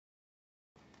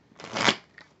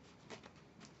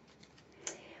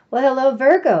Well, hello,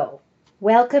 Virgo.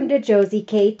 Welcome to Josie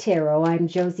K Tarot. I'm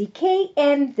Josie K,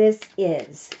 and this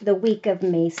is the week of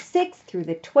May 6th through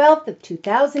the 12th of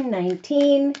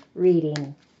 2019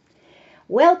 reading.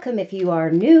 Welcome if you are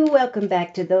new. Welcome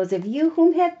back to those of you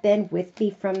whom have been with me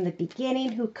from the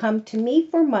beginning, who come to me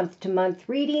for month-to-month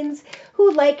readings,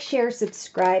 who like, share,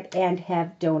 subscribe, and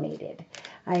have donated.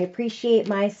 I appreciate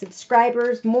my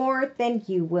subscribers more than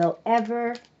you will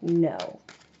ever know.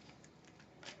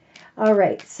 All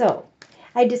right, so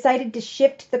I decided to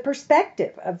shift the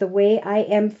perspective of the way I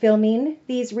am filming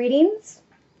these readings.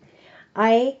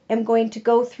 I am going to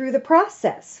go through the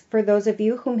process for those of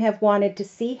you whom have wanted to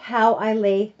see how I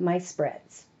lay my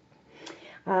spreads.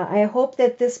 I hope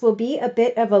that this will be a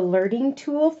bit of a learning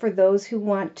tool for those who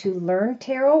want to learn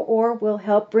tarot, or will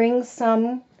help bring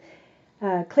some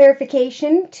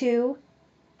clarification to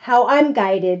how I'm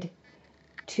guided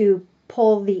to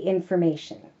pull the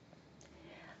information.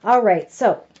 All right,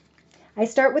 so I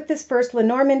start with this first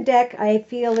Lenormand deck. I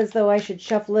feel as though I should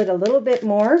shuffle it a little bit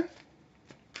more.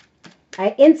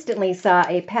 I instantly saw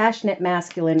a passionate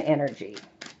masculine energy.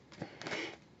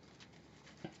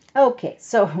 Okay,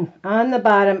 so on the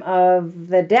bottom of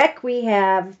the deck we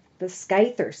have the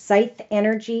scythe or scythe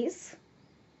energies,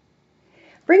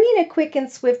 bringing a quick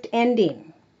and swift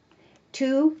ending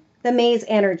to the maze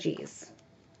energies.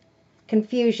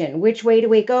 Confusion. Which way do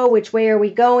we go? Which way are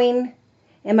we going?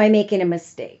 Am I making a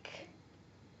mistake?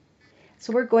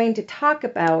 So we're going to talk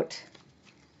about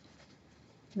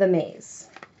the maze.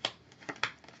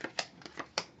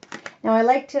 Now I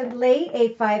like to lay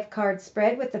a 5-card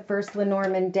spread with the first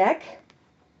Lenormand deck.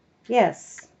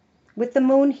 Yes, with the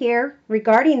moon here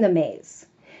regarding the maze.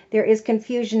 There is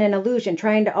confusion and illusion,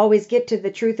 trying to always get to the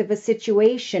truth of a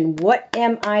situation. What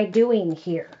am I doing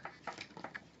here?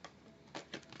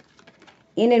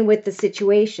 In and with the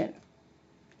situation.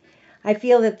 I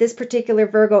feel that this particular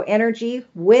Virgo energy,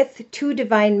 with 2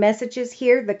 divine messages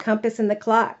here, the compass and the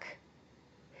clock.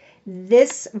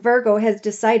 This Virgo has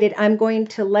decided, I'm going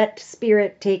to let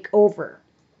spirit take over.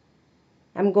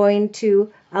 I'm going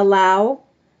to allow,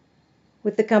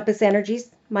 with the compass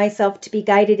energies, myself to be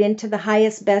guided into the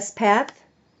highest, best path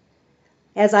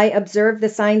as I observe the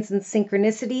signs and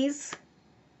synchronicities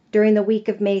during the week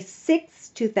of May 6,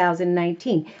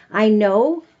 2019. I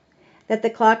know that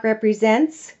the clock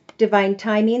represents divine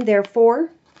timing,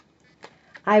 therefore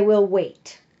I will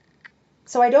wait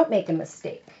so I don't make a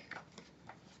mistake.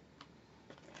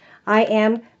 I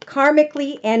am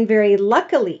karmically and very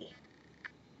luckily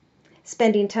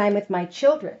spending time with my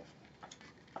children.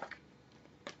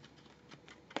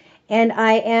 And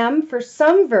I am, for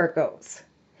some Virgos,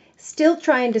 still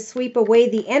trying to sweep away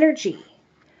the energy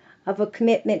of a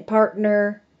commitment,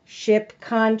 partnership,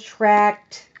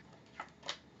 contract,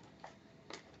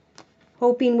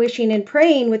 hoping, wishing, and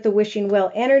praying with the wishing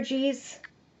well energies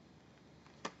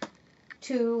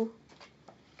to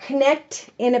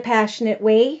connect in a passionate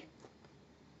way.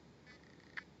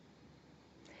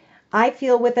 I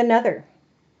feel with another.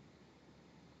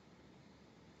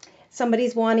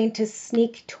 Somebody's wanting to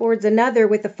sneak towards another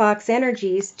with the fox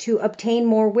energies to obtain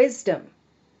more wisdom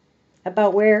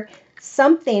about where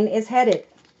something is headed.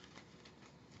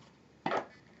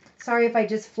 Sorry if I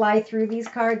just fly through these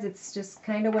cards. It's just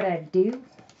kind of what I do.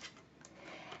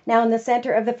 Now in the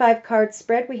center of the 5-card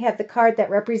spread, we have the card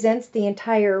that represents the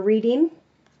entire reading,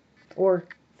 or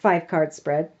 5-card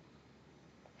spread.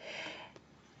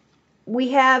 We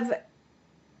have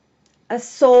a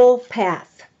soul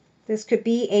path. This could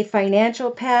be a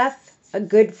financial path, a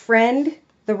good friend,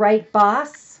 the right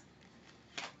boss.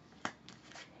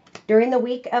 During the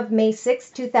week of May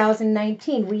 6,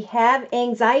 2019, we have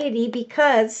anxiety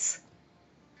because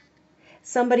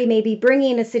somebody may be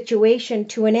bringing a situation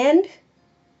to an end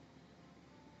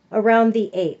around the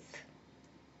 8th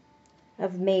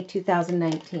of May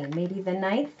 2019, maybe the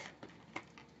 9th.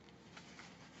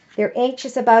 They're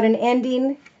anxious about an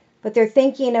ending, but they're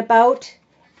thinking about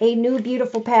a new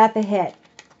beautiful path ahead.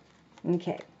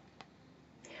 Okay.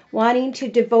 Wanting to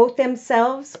devote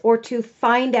themselves or to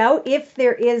find out if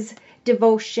there is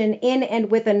devotion in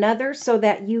and with another so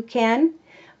that you can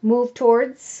move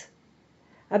towards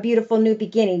a beautiful new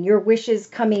beginning. Your wishes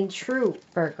coming true,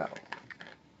 Virgo.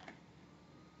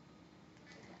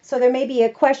 So there may be a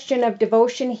question of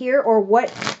devotion here, or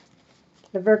what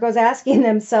the Virgo's asking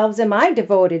themselves, am I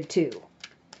devoted to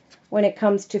when it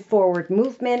comes to forward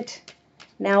movement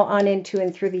now on into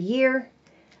and through the year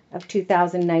of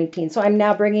 2019. So I'm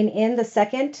now bringing in the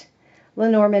second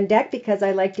Lenormand deck because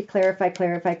I like to clarify.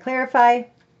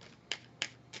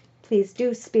 Please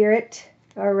do, Spirit.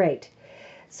 All right.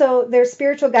 So there's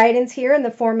spiritual guidance here in the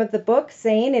form of the book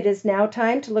saying it is now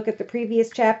time to look at the previous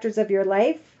chapters of your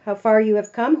life how far you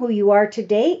have come, who you are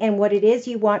today, and what it is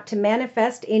you want to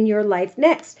manifest in your life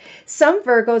next. Some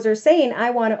Virgos are saying,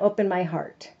 I want to open my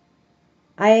heart.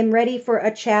 I am ready for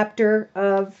a chapter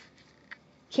of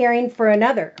caring for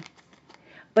another.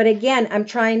 But again, I'm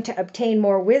trying to obtain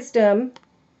more wisdom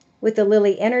with the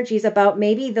lily energies about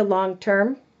maybe the long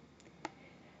term.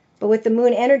 But with the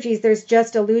moon energies, there's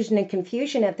just illusion and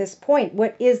confusion at this point.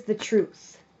 What is the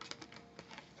truth?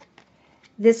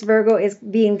 This Virgo is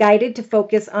being guided to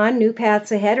focus on new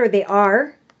paths ahead, or they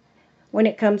are, when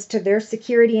it comes to their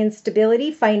security and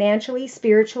stability, financially,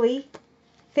 spiritually,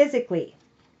 physically.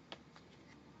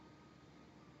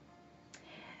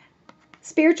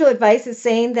 Spiritual advice is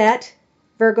saying that,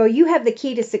 Virgo, you have the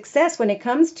key to success when it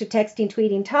comes to texting,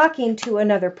 tweeting, talking to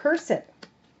another person.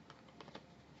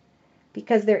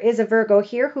 Because there is a Virgo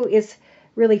here who is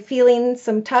really feeling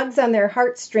some tugs on their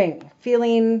heartstring,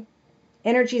 feeling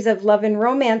energies of love and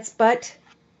romance, but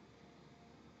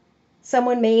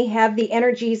someone may have the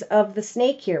energies of the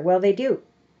snake here. Well, they do.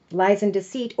 Lies and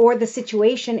deceit, or the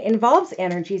situation involves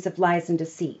energies of lies and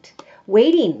deceit.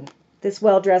 Waiting, this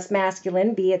well-dressed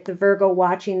masculine, be it the Virgo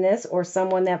watching this or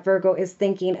someone that Virgo is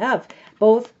thinking of,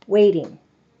 both waiting.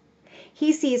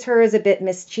 He sees her as a bit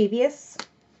mischievous,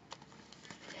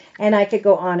 and I could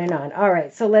go on and on. All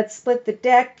right, so let's split the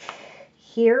deck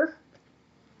here.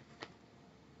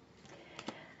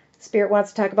 Spirit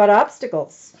wants to talk about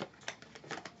obstacles.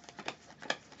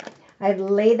 I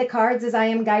lay the cards as I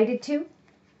am guided to.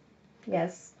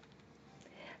 Yes.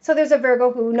 So there's a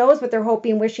Virgo who knows what they're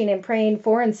hoping, wishing, and praying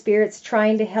for, and Spirit's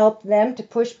trying to help them to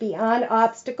push beyond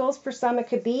obstacles. For some, it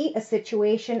could be a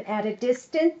situation at a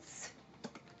distance,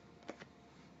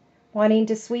 wanting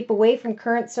to sweep away from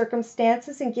current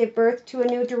circumstances and give birth to a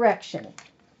new direction.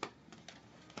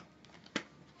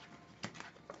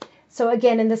 So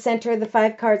again, in the center of the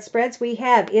 5-card spreads, we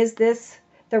have, is this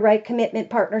the right commitment,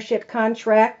 partnership,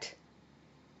 contract,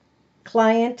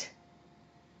 client,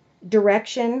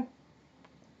 direction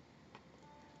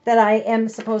that I am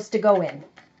supposed to go in?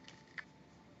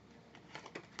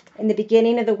 In the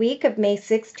beginning of the week of May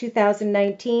 6,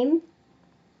 2019,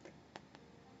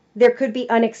 there could be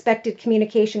unexpected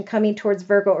communication coming towards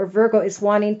Virgo, or Virgo is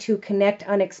wanting to connect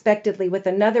unexpectedly with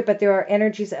another, but there are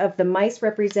energies of the mice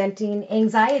representing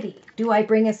anxiety. Do I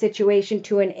bring a situation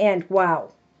to an end?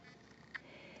 Wow.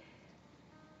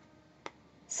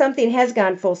 Something has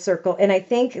gone full circle, and I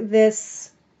think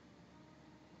this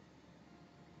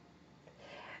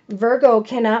Virgo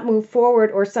cannot move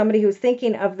forward, or somebody who's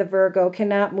thinking of the Virgo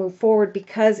cannot move forward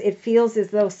because it feels as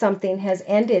though something has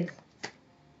ended.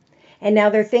 And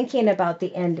now they're thinking about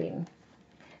the ending.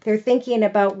 They're thinking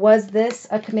about, was this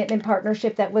a commitment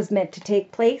partnership that was meant to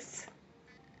take place?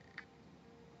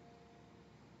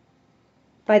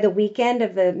 By the weekend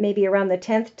of maybe around the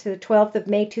 10th to the 12th of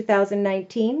May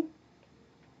 2019.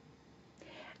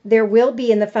 There will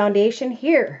be in the foundation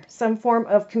here some form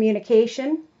of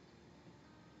communication.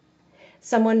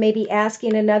 Someone may be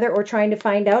asking another or trying to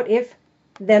find out if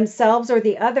themselves or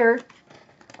the other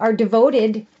are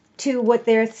devoted to what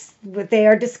they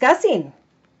are discussing.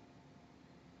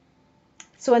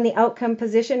 So in the outcome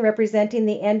position representing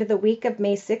the end of the week of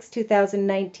May 6,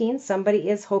 2019, somebody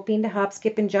is hoping to hop,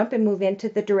 skip, and jump and move into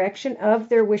the direction of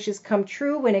their wishes come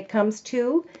true when it comes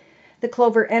to the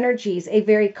Clover energies, a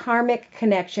very karmic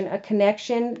connection, a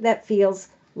connection that feels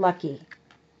lucky.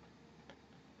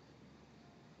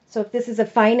 So if this is a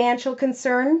financial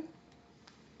concern,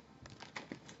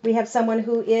 we have someone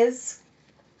who is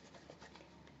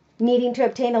needing to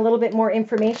obtain a little bit more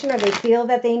information, or they feel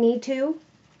that they need to.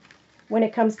 When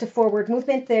it comes to forward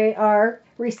movement, they are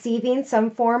receiving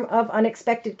some form of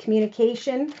unexpected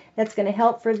communication that's going to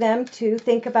help for them to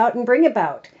think about and bring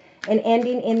about an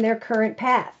ending in their current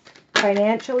path.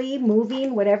 Financially,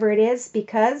 moving, whatever it is,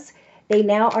 because they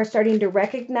now are starting to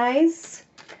recognize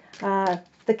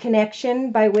the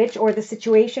connection by which, or the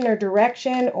situation or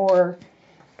direction or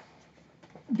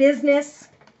business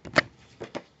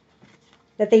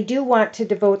that they do want to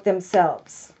devote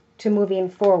themselves to moving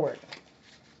forward.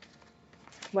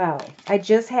 Wow, I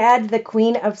just had the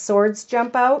Queen of Swords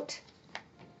jump out.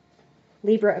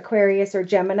 Libra, Aquarius, or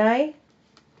Gemini,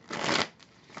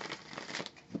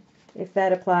 if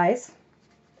that applies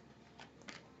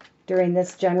during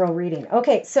this general reading.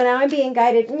 Okay, so now I'm being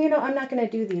guided. You know, I'm not going to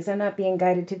do these. I'm not being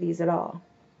guided to these at all.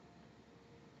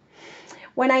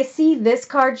 When I see this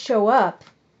card show up,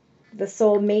 the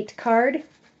soulmate card,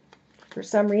 for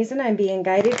some reason, I'm being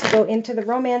guided to go into the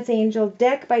Romance Angel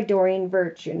deck by Doreen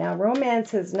Virtue. Now,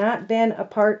 romance has not been a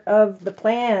part of the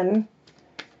plan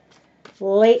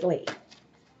lately.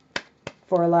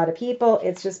 For a lot of people,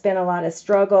 it's just been a lot of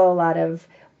struggle, a lot of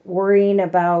worrying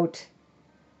about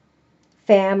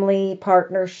family,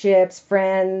 partnerships,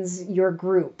 friends, your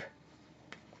group.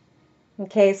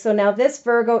 Okay, so now this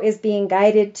Virgo is being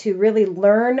guided to really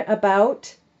learn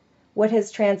about what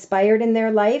has transpired in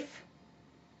their life,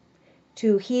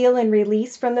 to heal and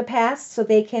release from the past so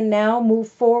they can now move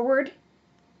forward.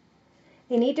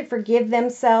 They need to forgive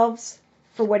themselves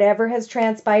for whatever has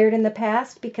transpired in the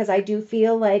past, because I do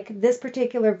feel like this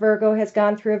particular Virgo has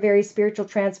gone through a very spiritual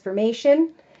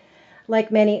transformation,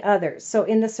 like many others. So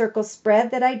in the circle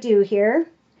spread that I do here,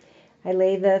 I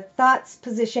lay the thoughts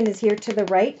position is here to the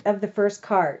right of the first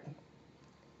card.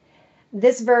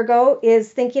 This Virgo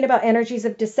is thinking about energies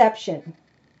of deception.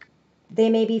 They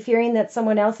may be fearing that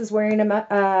someone else is wearing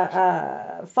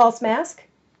a false mask,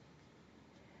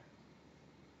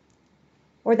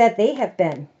 or that they have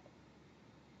been.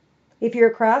 If you're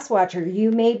a cross watcher,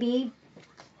 you may be.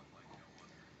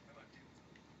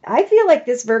 I feel like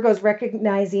this Virgo is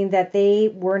recognizing that they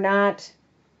were not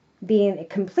being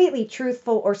completely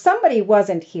truthful, or somebody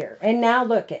wasn't here. And now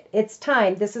look, it's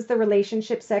time. This is the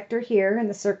relationship sector here in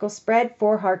the circle spread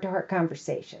for heart-to-heart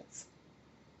conversations.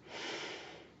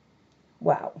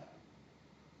 Wow.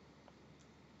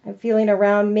 I'm feeling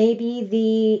around maybe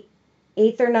the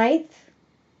 8th or 9th.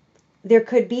 There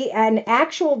could be an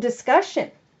actual discussion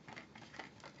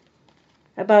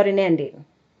about an ending,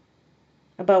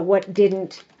 about what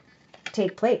didn't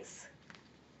take place.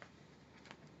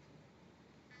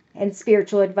 And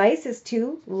spiritual advice is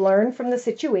to learn from the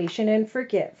situation and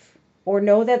forgive, or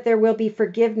know that there will be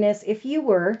forgiveness if you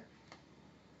were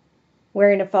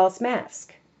wearing a false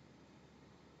mask.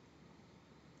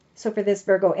 So for this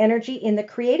Virgo energy, in the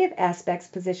creative aspects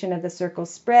position of the circle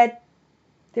spread,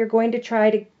 they're going to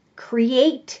try to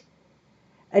create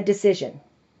a decision,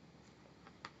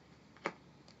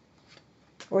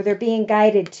 or they're being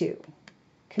guided to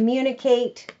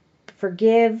communicate,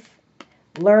 forgive,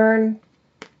 learn,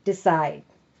 decide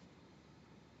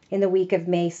in the week of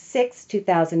May 6,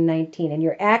 2019. In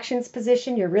your actions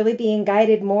position, you're really being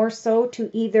guided more so to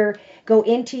either go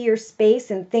into your space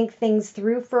and think things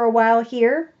through for a while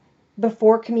here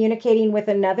before communicating with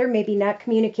another, maybe not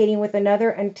communicating with another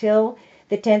until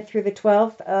the 10th through the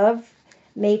 12th of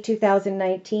May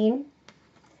 2019,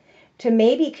 to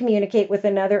maybe communicate with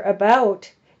another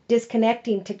about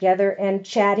disconnecting together and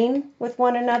chatting with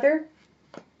one another,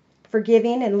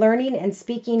 forgiving and learning and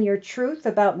speaking your truth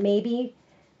about maybe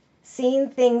seeing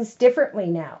things differently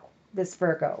now, this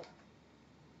Virgo.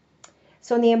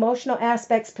 So in the emotional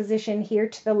aspects position here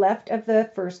to the left of the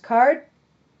first card,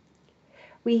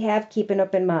 we have keep an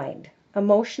open mind.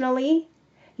 Emotionally,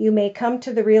 you may come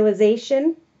to the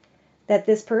realization that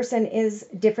this person is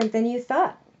different than you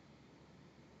thought.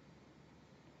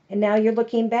 And now you're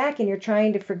looking back and you're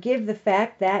trying to forgive the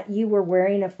fact that you were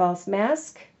wearing a false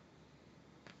mask,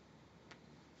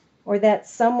 or that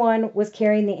someone was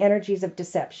carrying the energies of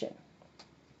deception.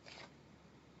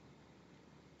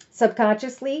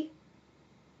 Subconsciously,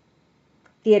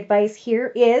 the advice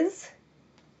here is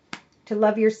to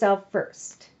love yourself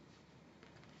first.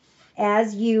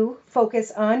 As you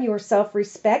focus on your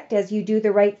self-respect, as you do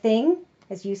the right thing,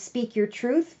 as you speak your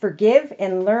truth, forgive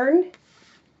and learn,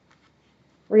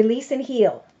 release and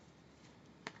heal.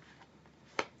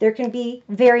 There can be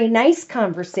very nice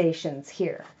conversations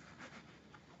here.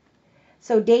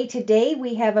 So day to day,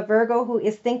 we have a Virgo who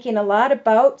is thinking a lot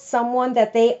about someone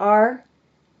that they are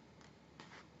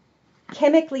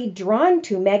chemically drawn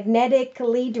to,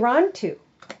 magnetically drawn to.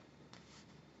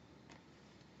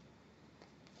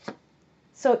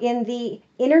 So in the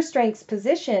inner strengths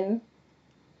position,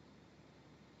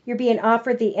 you're being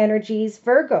offered the energies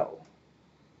Virgo,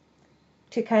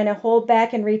 to kind of hold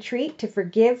back and retreat, to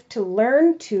forgive, to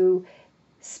learn, to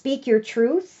speak your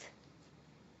truth,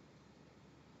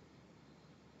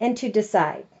 and to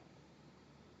decide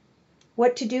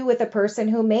what to do with a person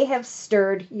who may have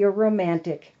stirred your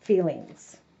romantic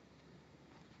feelings.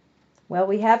 Well,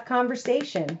 we have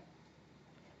conversation,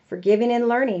 forgiving and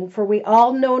learning, for we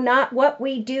all know not what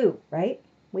we do, right?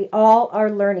 We all are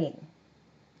learning.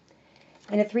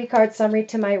 In a 3-card summary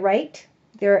to my right,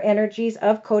 there are energies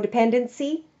of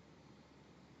codependency.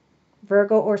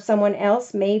 Virgo or someone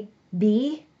else may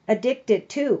be addicted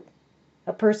to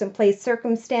a person, place,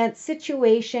 circumstance,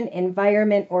 situation,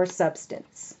 environment, or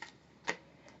substance.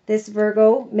 This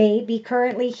Virgo may be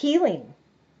currently healing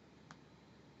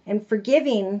and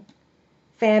forgiving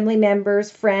family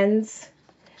members, friends,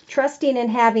 trusting and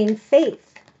having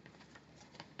faith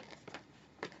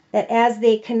that as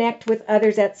they connect with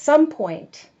others at some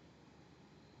point,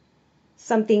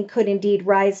 something could indeed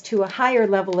rise to a higher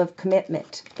level of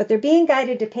commitment. But they're being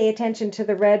guided to pay attention to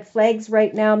the red flags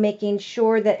right now, making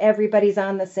sure that everybody's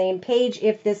on the same page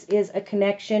if this is a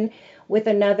connection with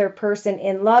another person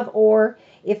in love, or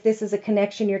if this is a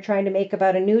connection you're trying to make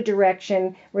about a new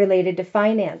direction related to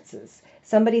finances.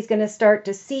 Somebody's going to start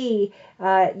to see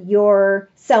your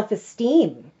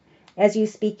self-esteem as you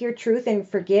speak your truth and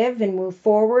forgive and move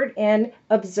forward and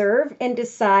observe and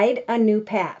decide a new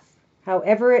path,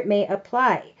 however it may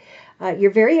apply.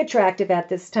 You're very attractive at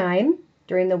this time,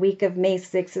 during the week of May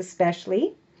 6th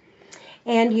especially,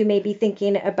 and you may be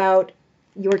thinking about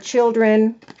your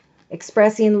children,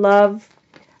 expressing love,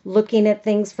 looking at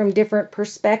things from different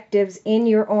perspectives in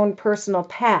your own personal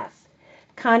path,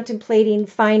 contemplating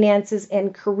finances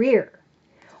and career,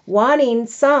 wanting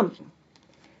some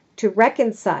to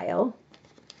reconcile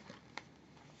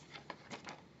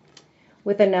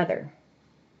with another.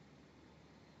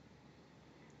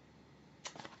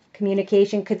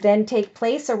 Communication could then take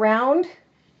place around,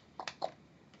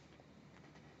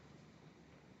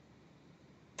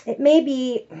 it may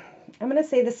be, I'm going to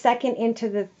say the second into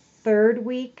the third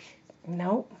week.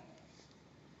 No.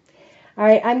 All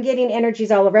right, I'm getting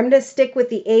energies all over. I'm going to stick with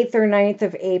the 8th or 9th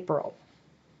of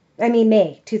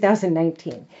May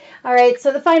 2019. All right,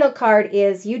 so the final card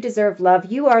is you deserve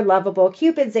love. You are lovable.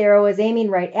 Cupid's arrow is aiming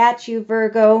right at you,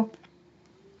 Virgo.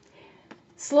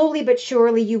 Slowly but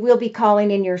surely, you will be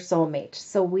calling in your soulmate.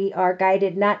 So we are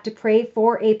guided not to pray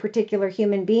for a particular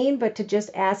human being, but to just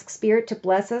ask Spirit to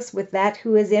bless us with that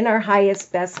who is in our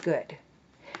highest, best good.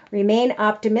 Remain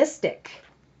optimistic,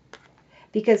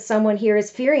 because someone here is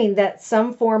fearing that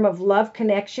some form of love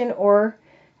connection or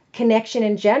connection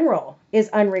in general is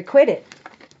unrequited.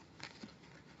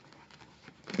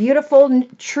 Beautiful,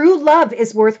 true love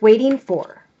is worth waiting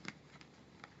for.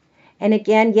 And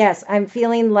again, yes, I'm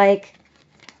feeling like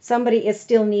somebody is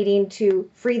still needing to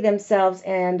free themselves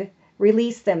and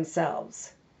release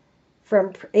themselves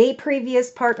from a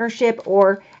previous partnership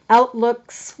or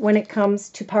outlooks when it comes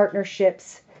to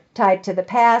partnerships tied to the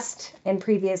past and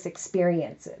previous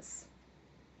experiences.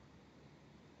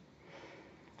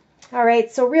 All right,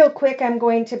 so real quick, I'm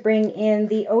going to bring in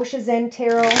the Oshizen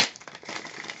Tarot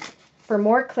for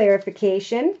more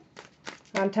clarification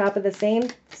on top of the same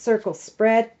circle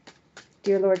spread.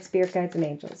 Dear Lord, Spirit, Guides, and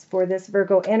Angels, for this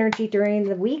Virgo energy during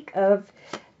the week of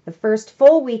the first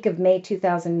full week of May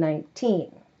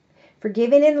 2019.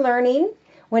 Forgiving and learning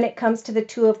when it comes to the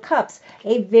Two of Cups,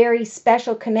 a very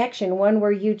special connection, one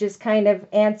where you just kind of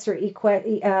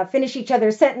finish each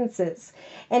other's sentences,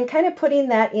 and kind of putting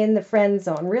that in the friend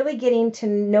zone, really getting to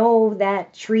know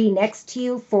that tree next to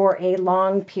you for a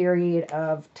long period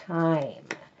of time.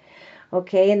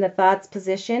 Okay, in the thoughts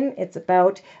position, it's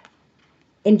about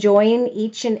enjoying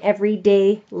each and every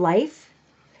day life,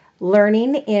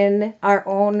 learning in our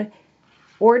own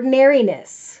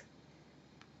ordinariness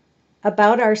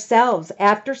about ourselves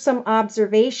after some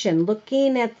observation,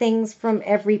 looking at things from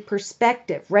every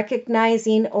perspective,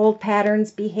 recognizing old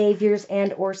patterns, behaviors,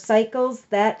 and or cycles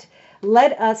that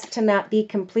led us to not be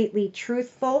completely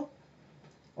truthful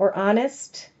or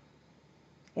honest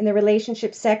in the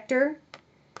relationship sector.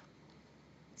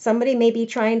 Somebody may be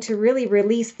trying to really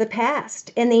release the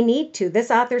past, and they need to. This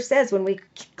author says when we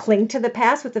cling to the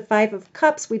past with the Five of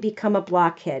Cups, we become a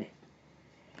blockhead.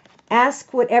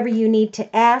 Ask whatever you need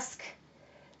to ask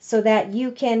so that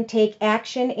you can take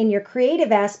action in your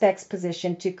creative aspects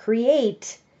position to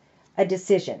create a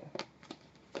decision.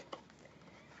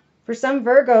 For some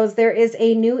Virgos, there is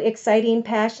a new, exciting,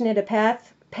 passionate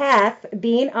path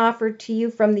being offered to you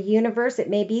from the universe. It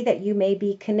may be that you may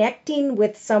be connecting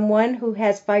with someone who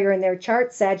has fire in their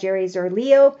chart, Sagittarius or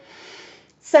Leo,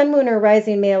 Sun, Moon, or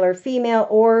Rising, male or female,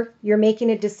 or you're making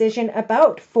a decision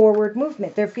about forward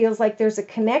movement. There feels like there's a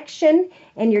connection,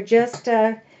 and you're just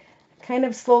kind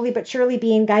of slowly but surely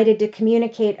being guided to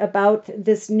communicate about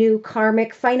this new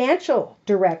karmic financial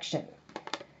direction.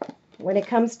 When it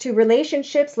comes to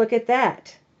relationships, look at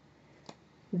that.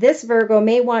 This Virgo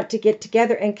may want to get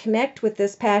together and connect with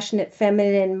this passionate,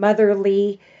 feminine,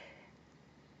 motherly,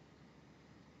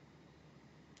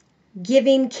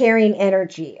 giving, caring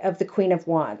energy of the Queen of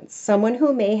Wands. Someone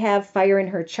who may have fire in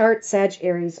her chart, Sag,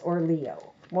 Aries, or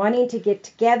Leo. Wanting to get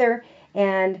together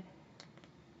and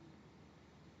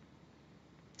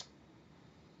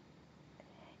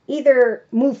either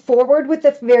move forward with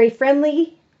a very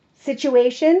friendly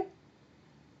situation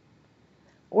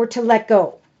or to let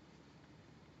go.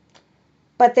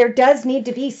 But there does need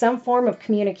to be some form of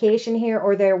communication here,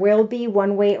 or there will be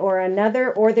one way or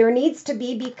another, or there needs to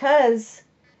be because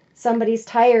somebody's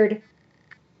tired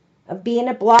of being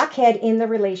a blockhead in the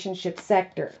relationship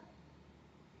sector.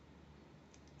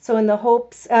 So in the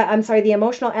the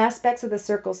emotional aspects of the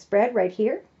circle spread right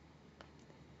here.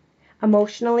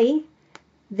 Emotionally,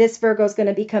 this Virgo is going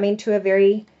to be coming to a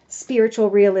very spiritual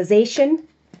realization.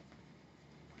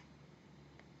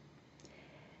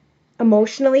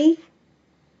 Emotionally,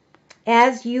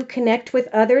 as you connect with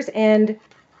others and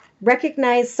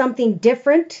recognize something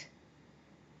different,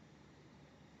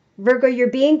 Virgo, you're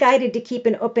being guided to keep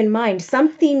an open mind.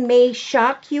 Something may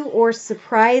shock you or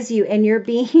surprise you, and you're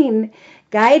being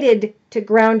guided to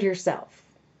ground yourself.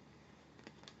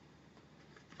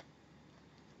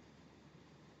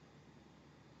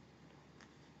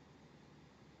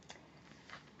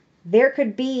 There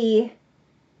could be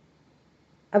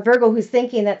a Virgo who's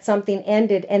thinking that something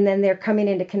ended, and then they're coming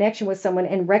into connection with someone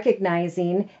and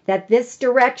recognizing that this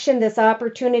direction, this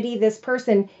opportunity, this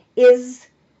person is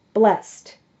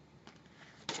blessed.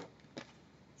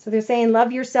 So they're saying,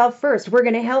 love yourself first. We're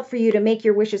going to help for you to make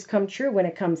your wishes come true when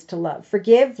it comes to love.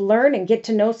 Forgive, learn, and get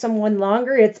to know someone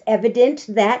longer. It's evident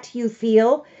that you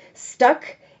feel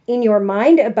stuck in your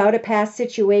mind about a past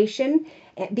situation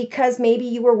because maybe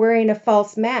you were wearing a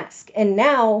false mask, and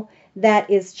now that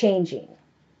is changing.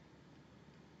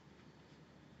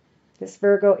 This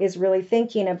Virgo is really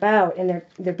thinking about, and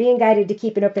they're being guided to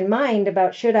keep an open mind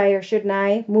about should I or shouldn't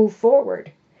I move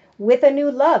forward with a new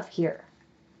love here.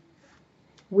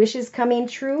 Wishes coming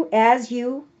true as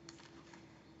you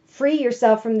free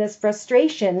yourself from this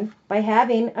frustration by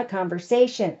having a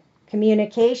conversation.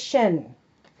 Communication.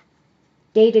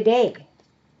 Day to day.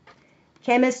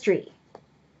 Chemistry.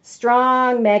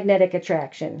 Strong magnetic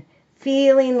attraction.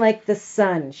 Feeling like the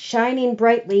sun, shining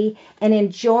brightly and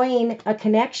enjoying a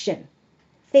connection.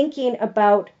 Thinking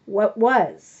about what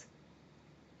was.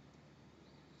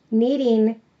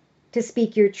 Needing to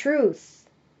speak your truth.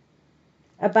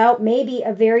 About maybe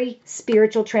a very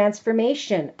spiritual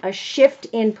transformation, a shift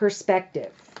in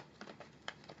perspective.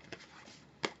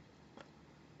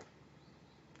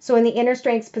 So in the inner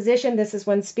strengths position, this is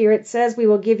when Spirit says we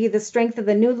will give you the strength of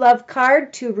the new love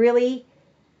card to really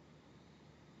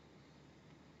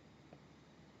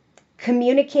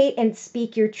communicate and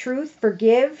speak your truth,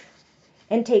 forgive,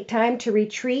 and take time to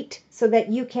retreat so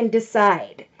that you can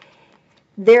decide.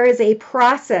 There is a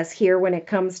process here when it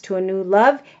comes to a new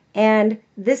love, and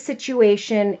this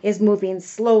situation is moving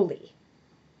slowly.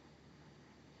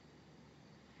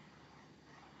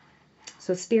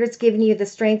 So Spirit's giving you the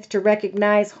strength to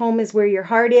recognize home is where your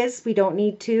heart is. We don't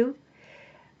need to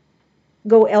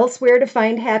go elsewhere to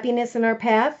find happiness in our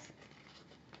path.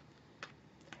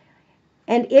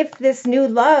 And if this new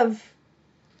love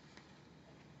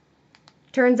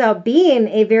turns out being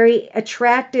a very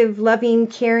attractive, loving,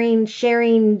 caring,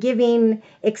 sharing, giving,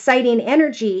 exciting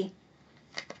energy,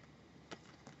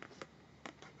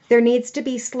 there needs to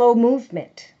be slow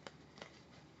movement,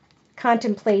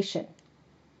 contemplation.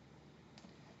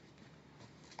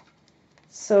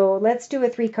 So let's do a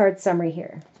 3-card summary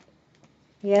here.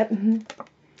 Yep.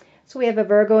 So we have a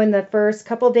Virgo in the first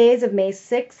couple days of May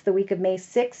 6th, the week of May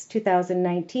 6th,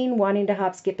 2019, wanting to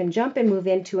hop, skip, and jump and move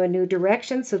into a new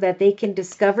direction so that they can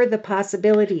discover the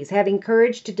possibilities, having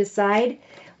courage to decide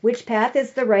which path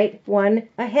is the right one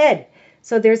ahead.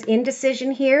 So there's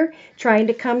indecision here, trying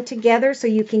to come together so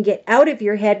you can get out of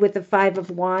your head with the 5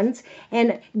 of Wands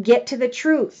and get to the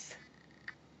truth.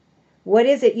 What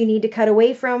is it you need to cut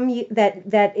away from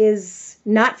that is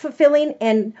not fulfilling,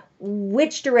 and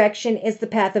which direction is the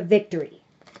path of victory?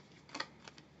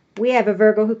 We have a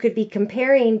Virgo who could be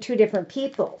comparing 2 different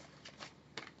people.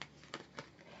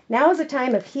 Now is a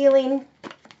time of healing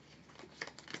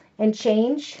and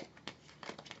change,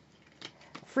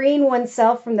 freeing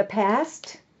oneself from the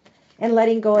past and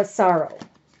letting go of sorrow.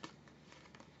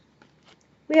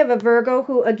 We have a Virgo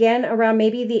who, again, around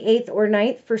maybe the 8th or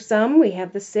 9th for some, we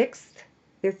have the 6th.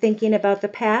 They're thinking about the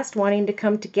past, wanting to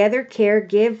come together, care,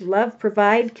 give, love,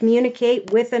 provide, communicate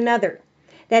with another.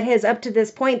 That has up to this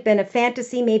point been a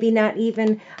fantasy, maybe not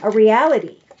even a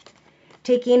reality.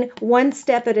 Taking one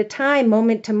step at a time,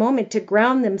 moment to moment, to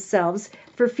ground themselves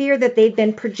for fear that they've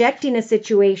been projecting a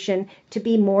situation to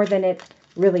be more than it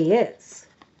really is.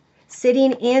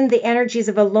 Sitting in the energies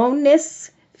of aloneness,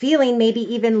 feeling maybe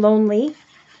even lonely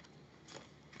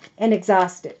and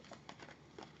exhausted.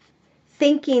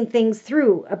 Thinking things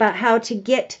through about how to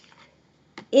get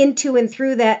into and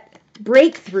through that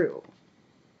breakthrough.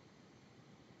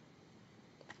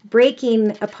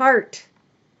 Breaking apart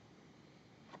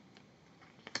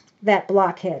that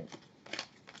blockhead.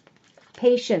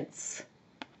 Patience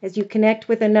as you connect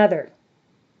with another.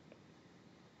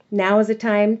 Now is a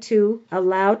time to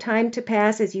allow time to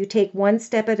pass as you take one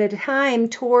step at a time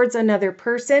towards another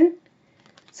person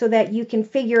so that you can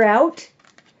figure out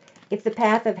if the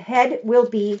path ahead will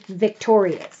be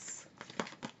victorious.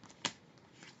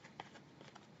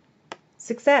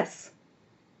 Success.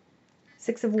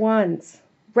 6 of Wands.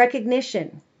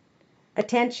 Recognition.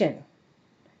 Attention.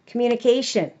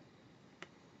 Communication.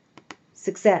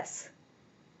 Success.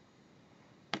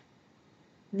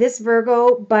 This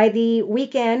Virgo, by the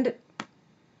weekend,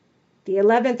 the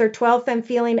 11th or 12th, I'm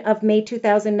feeling, of May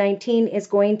 2019, is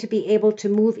going to be able to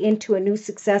move into a new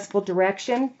successful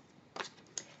direction,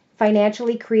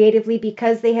 financially, creatively,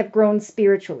 because they have grown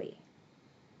spiritually.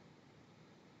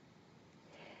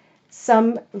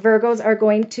 Some Virgos are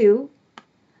going to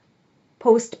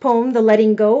postpone the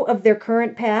letting go of their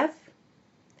current path,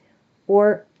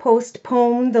 or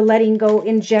postpone the letting go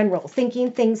in general,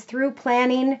 thinking things through,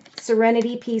 planning,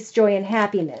 serenity, peace, joy, and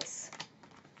happiness,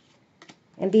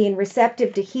 and being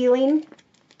receptive to healing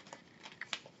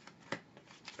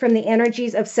from the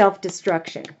energies of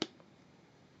self-destruction.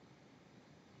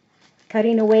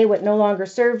 Cutting away what no longer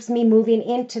serves me, moving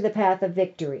into the path of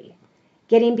victory,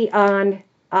 getting beyond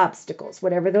obstacles,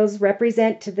 whatever those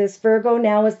represent to this Virgo.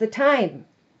 Now is the time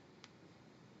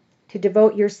to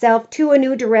devote yourself to a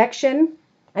new direction,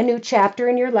 a new chapter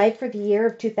in your life for the year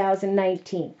of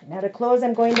 2019. Now to close,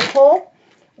 I'm going to pull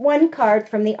one card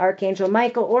from the Archangel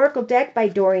Michael Oracle deck by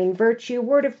Doreen Virtue.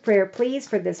 Word of prayer, please,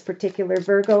 for this particular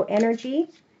Virgo energy.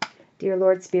 Dear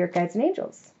Lord, Spirit, Guides, and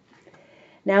Angels.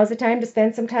 Now's the time to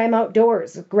spend some time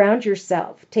outdoors. Ground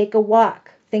yourself. Take a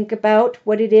walk. Think about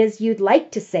what it is you'd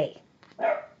like to say.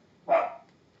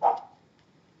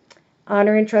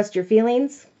 Honor and trust your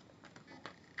feelings.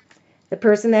 The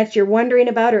person that you're wondering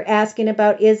about or asking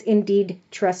about is indeed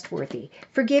trustworthy.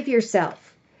 Forgive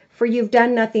yourself, for you've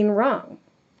done nothing wrong.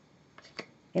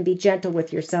 And be gentle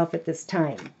with yourself at this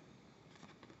time.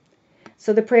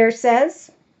 So the prayer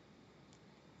says,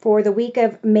 for the week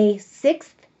of May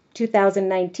 6th,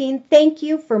 2019, thank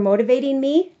you for motivating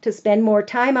me to spend more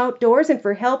time outdoors and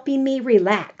for helping me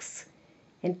relax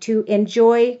and to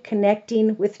enjoy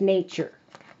connecting with nature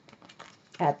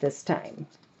at this time.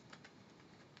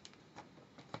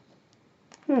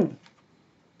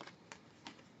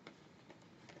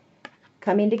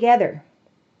 Coming together,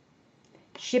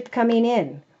 ship coming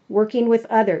in, working with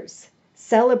others,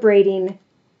 celebrating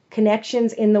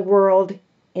connections in the world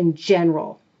in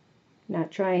general. Not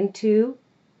trying to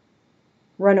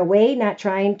run away, not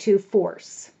trying to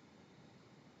force.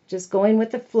 Just going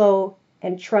with the flow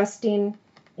and trusting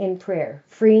in prayer.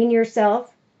 Freeing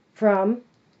yourself from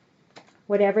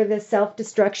whatever the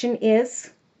self-destruction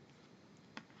is,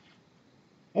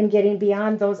 and getting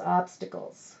beyond those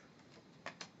obstacles.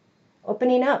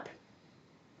 Opening up.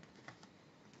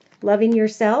 Loving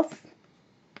yourself.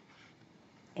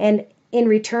 And in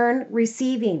return,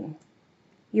 receiving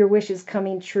your wishes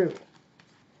coming true.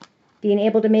 Being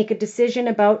able to make a decision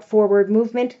about forward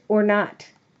movement or not,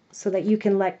 so that you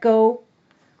can let go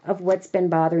of what's been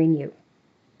bothering you.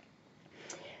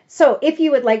 So if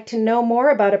you would like to know more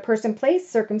about a person, place,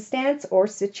 circumstance, or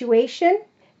situation,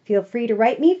 feel free to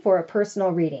write me for a personal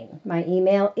reading. My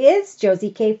email is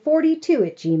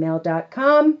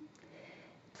josiek42@gmail.com.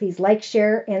 Please like,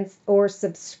 share, or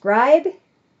subscribe.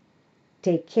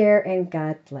 Take care and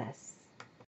God bless.